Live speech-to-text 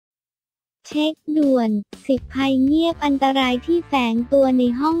เช็คด่วน10ภัยเงียบอันตรายที่แฝงตัวใน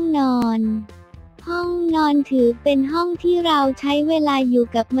ห้องนอนห้องนอนถือเป็นห้องที่เราใช้เวลาอยู่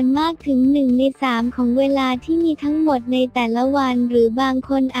กับมันมากถึง1 ใน 3ของเวลาที่มีทั้งหมดในแต่ละวันหรือบาง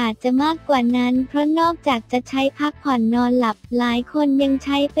คนอาจจะมากกว่านั้นเพราะนอกจากจะใช้พักผ่อนนอนหลับหลายคนยังใ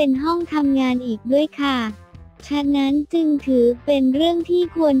ช้เป็นห้องทำงานอีกด้วยค่ะฉะนั้นจึงถือเป็นเรื่องที่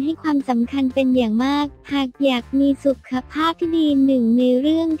ควรให้ความสำคัญเป็นอย่างมากหากอยากมีสุขภาพที่ดีหนึ่งในเ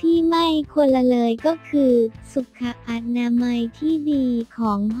รื่องที่ไม่ควรละเลยก็คือสุขอนามัยที่ดีข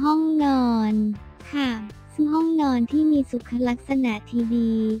องห้องนอนค่ะซึ่งห้องนอนที่มีสุขลักษณะที่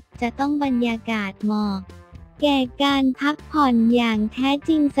ดีจะต้องบรรยากาศเหมาะแก่การพักผ่อนอย่างแท้จ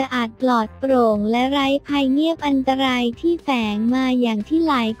ริงสะอาดปลอดโปร่งและไร้ภัยเงียบอันตรายที่แฝงมาอย่างที่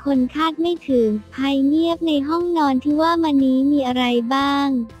หลายคนคาดไม่ถึงภัยเงียบในห้องนอนที่ว่ามานี้มีอะไรบ้าง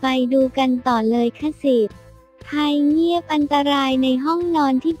ไปดูกันต่อเลยค่ะ10ภัยเงียบอันตรายในห้องนอ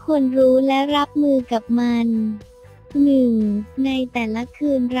นที่ควรรู้และรับมือกับมัน1. ในแต่ละ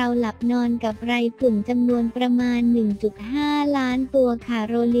คืนเราหลับนอนกับไรฝุ่นจำนวนประมาณ 1.5 ล้านตัวค่ะ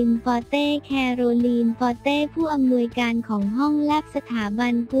โรลิน แคโรลีน ฟอเต้ผู้อำนวยการของห้องแลบสถาบั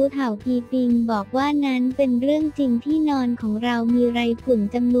นกู๊ดเห่ากีปิงบอกว่านั้นเป็นเรื่องจริงที่นอนของเรามีไรฝุ่น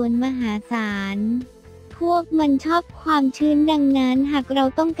จำนวนมหาศาลพวกมันชอบความชื้นดังนั้นหากเรา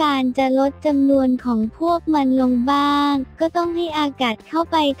ต้องการจะลดจำนวนของพวกมันลงบ้างก็ต้องให้อากาศเข้า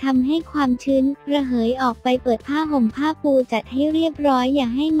ไปทำให้ความชื้นระเหยออกไปเปิดผ้าห่มผ้าปูจัดให้เรียบร้อยอย่า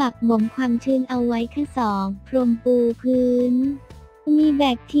ให้หมักหมมความชื้นเอาไว้ค่ะ2พรมปูพื้นมีแบ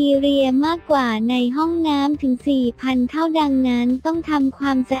คทีเรียมากกว่าในห้องน้ำถึง 4,000 เท่าดังนั้นต้องทำคว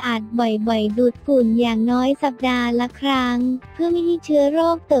ามสะอาดบ่อยๆดูดฝุ่นอย่างน้อยสัปดาห์ละครั้งเพื่อไม่ให้เชื้อโร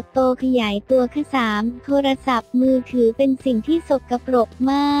คเติบโตขยายตัวค่ะ3โทรศัพท์มือถือเป็นสิ่งที่สกปรก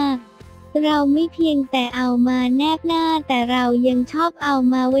มากเราไม่เพียงแต่เอามาแนบหน้าแต่เรายังชอบเอา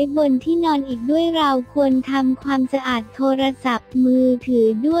มาไว้บนที่นอนอีกด้วยเราควรทำความสะอาดโทรศัพท์มือถือ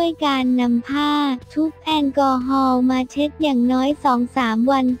ด้วยการนำผ้าชุบแอลกอฮอล์มาเช็ดอย่างน้อย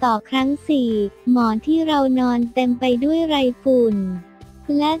 2-3 วันต่อครั้ง4หมอนที่เรานอนเต็มไปด้วยไรฝุ่น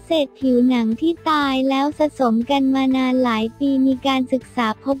และเศษผิวหนังที่ตายแล้วสะสมกันมานานหลายปีมีการศึกษา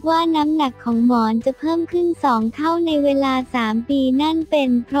พบว่าน้ำหนักของหมอนจะเพิ่มขึ้น2 เท่าในเวลา3 ปีนั่นเป็น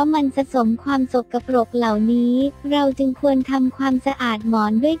เพราะมันสะสมความสกปรกเหล่านี้เราจึงควรทำความสะอาดหมอ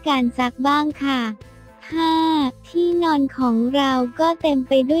นด้วยการซักบ้างค่ะ5ที่นอนของเราก็เต็ม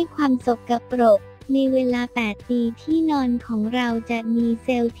ไปด้วยความสกปรกในเวลา8 ปีที่นอนของเราจะมีเซ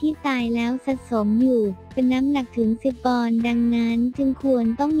ลล์ที่ตายแล้วสะสมอยู่เป็นน้ำหนักถึง10 ปอนด์ดังนั้นจึงควร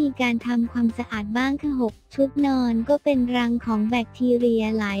ต้องมีการทำความสะอาดบ้างค่ะ6ชุดนอนก็เป็นรังของแบคทีเรีย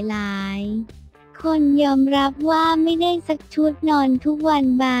หลายคนยอมรับว่าไม่ได้ซักชุดนอนทุกวัน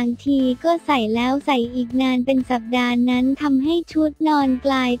บางทีก็ใส่แล้วใส่อีกนานเป็นสัปดาห์นั้นทำให้ชุดนอนก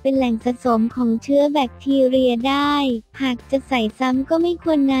ลายเป็นแหล่งสะสมของเชื้อแบคทีเรียได้หากจะใส่ซ้ำก็ไม่ค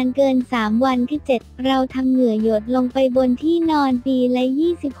วรนานเกิน3 วันคือ7เราทำเหงื่อหยดลงไปบนที่นอนปีละ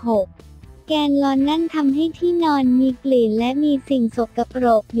26 แกนลอนนั่นทำให้ที่นอนมีกลิ่นและมีสิ่งสกปร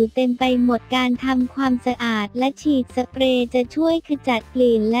กอยู่เต็มไปหมดการทำความสะอาดและฉีดสเปรย์จะช่วยขจัดก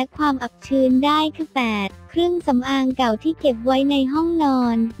ลิ่นและความอับชื้นได้ค่ะ8เครื่องสำอางเก่าที่เก็บไว้ในห้องนอ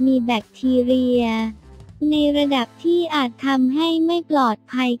นมีแบคทีเรียในระดับที่อาจทำให้ไม่ปลอด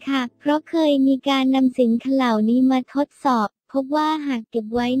ภัยค่ะเพราะเคยมีการนำสินค้าเหล่านี้มาทดสอบพบว่าหากเก็บ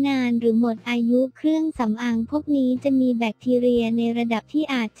ไว้นานหรือหมดอายุเครื่องสำอางพวกนี้จะมีแบคทีเรียในระดับที่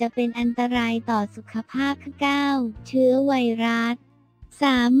อาจจะเป็นอันตรายต่อสุขภาพ9เชื้อไวรัสส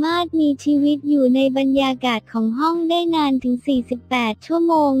ามารถมีชีวิตอยู่ในบรรยากาศของห้องได้นานถึง48 ชั่ว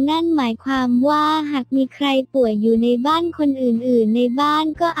โมงนั่นหมายความว่าหากมีใครป่วยอยู่ในบ้านคนอื่นๆในบ้าน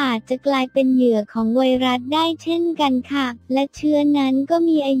ก็อาจจะกลายเป็นเหยื่อของไวรัสได้เช่นกันค่ะและเชื้อนั้นก็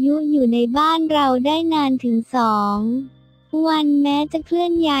มีอายุอยู่ในบ้านเราได้นานถึง2 วันแม้จะเคลื่อ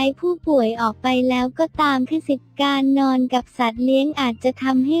นย้ายผู้ป่วยออกไปแล้วก็ตามการนอนกับสัตว์เลี้ยงอาจจะท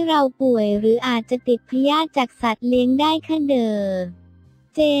ำให้เราป่วยหรืออาจจะติดพยาธิจากสัตว์เลี้ยงได้ค่ะ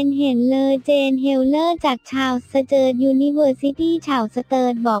เจนเฮลเลอร์จากชาวสเติร์ดยูนิเวอร์ซิตี้ชาวสเติ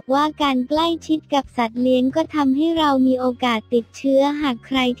ร์ดบอกว่าการใกล้ชิดกับสัตว์เลี้ยงก็ทำให้เรามีโอกาสติดเชื้อหากใ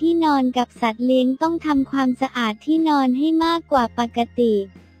ครที่นอนกับสัตว์เลี้ยงต้องทำความสะอาดที่นอนให้มากกว่าปกติ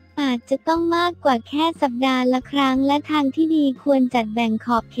อาจจะต้องมากกว่าแค่สัปดาห์ละครั้งและทางที่ดีควรจัดแบ่งข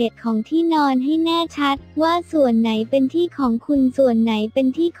อบเขตของที่นอนให้แน่ชัดว่าส่วนไหนเป็นที่ของคุณส่วนไหนเป็น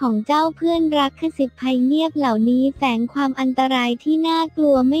ที่ของเจ้าเพื่อนรัก10ภัยเงียบเหล่านี้แฝงความอันตรายที่น่าก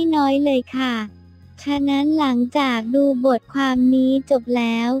ลัวไม่น้อยเลยค่ะ ฉะนั้นหลังจากดูบทความนี้จบแ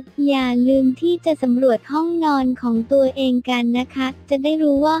ล้วอย่าลืมที่จะสำรวจห้องนอนของตัวเองกันนะคะจะได้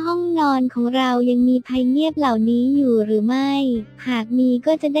รู้ว่าห้องนอนของเรายังมีภัยเงียบเหล่านี้อยู่หรือไม่หากมี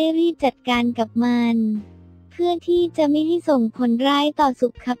ก็จะได้รีบจัดการกับมันเพื่อที่จะไม่ให้ส่งผลร้ายต่อสุ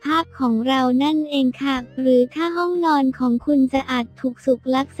ขภาพของเรานั่นเองค่ะหรือถ้าห้องนอนของคุณสะอาดถูกสุข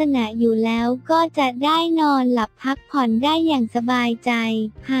ลักษณะอยู่แล้วก็จะได้นอนหลับพักผ่อนได้อย่างสบายใจ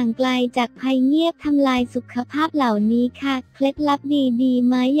ห่างไกลจากภัยเงียบทำลายสุขภาพเหล่านี้ค่ะเคล็ดลับดีๆ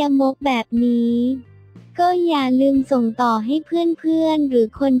ไม้ยมกแบบนี้ก็อย่าลืมส่งต่อให้เพื่อนๆหรือ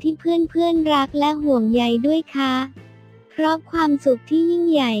คนที่เพื่อนๆรักและห่วงใยด้วยค่ะเพราะความสุขที่ยิ่ง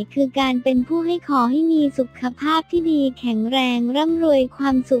ใหญ่คือการเป็นผู้ให้ขอให้มีสุขภาพที่ดีแข็งแรงร่ำรวยคว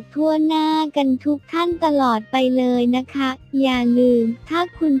ามสุขทั่วหน้ากันทุกท่านตลอดไปเลยนะคะอย่าลืมถ้า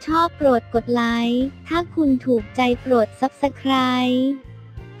คุณชอบโปรดกดไลค์ถ้าคุณถูกใจโปรด Subscribe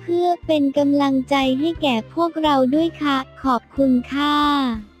เพื่อเป็นกำลังใจให้แก่พวกเราด้วยค่ะขอบคุณค่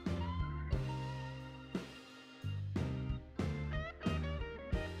ะ